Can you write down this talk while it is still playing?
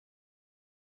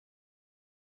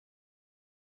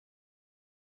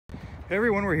Hey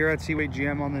everyone, we're here at Seaway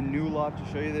GM on the new lot to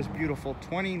show you this beautiful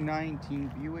 2019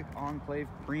 Buick Enclave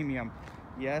Premium.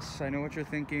 Yes, I know what you're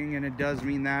thinking, and it does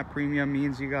mean that. Premium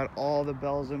means you got all the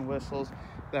bells and whistles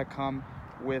that come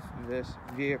with this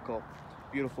vehicle.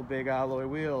 Beautiful big alloy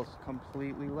wheels,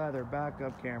 completely leather,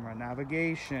 backup camera,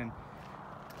 navigation,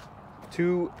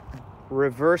 2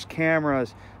 reverse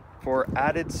cameras for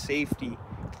added safety.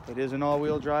 It is an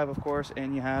all-wheel drive, of course,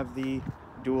 and you have the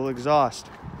dual exhaust.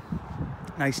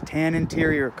 Nice tan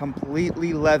interior,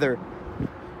 completely leather.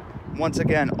 Once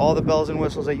again, all the bells and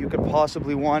whistles that you could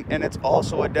possibly want, and it's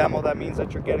also a demo. That means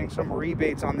that you're getting some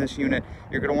rebates on this unit.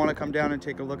 You're going to want to come down and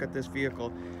take a look at this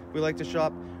vehicle. We like to do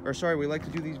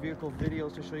these vehicle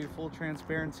videos to show you full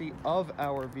transparency of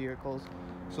our vehicles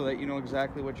so that you know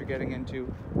exactly what you're getting into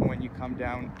when you come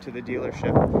down to the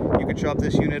dealership. You can shop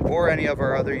this unit or any of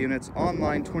our other units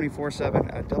online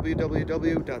 24/7 at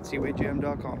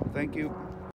www.seawaygm.com. Thank you.